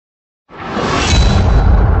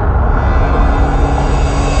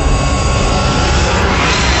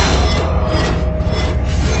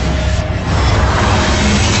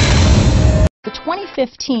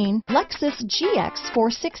2015 Lexus GX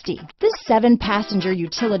 460. This 7-passenger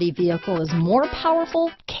utility vehicle is more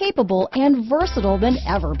powerful, capable, and versatile than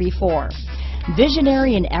ever before.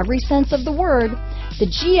 Visionary in every sense of the word, the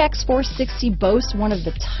GX 460 boasts one of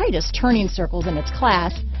the tightest turning circles in its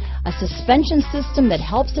class, a suspension system that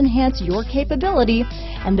helps enhance your capability,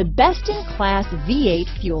 and the best-in-class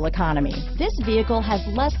V8 fuel economy. This vehicle has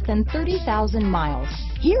less than 30,000 miles.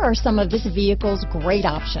 Here are some of this vehicle's great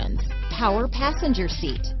options: power passenger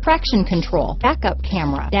seat, traction control, backup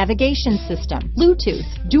camera, navigation system, Bluetooth,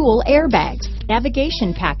 dual airbags,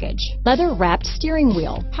 navigation package, leather-wrapped steering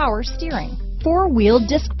wheel, power steering, 4-wheel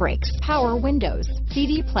disc brakes, power windows,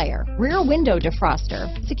 CD player, rear window defroster,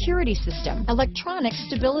 security system, electronic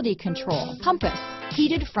stability control, compass,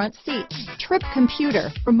 heated front seats, trip computer,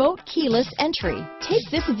 remote keyless entry. Take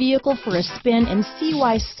this vehicle for a spin and see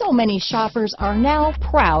why so many shoppers are now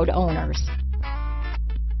proud owners.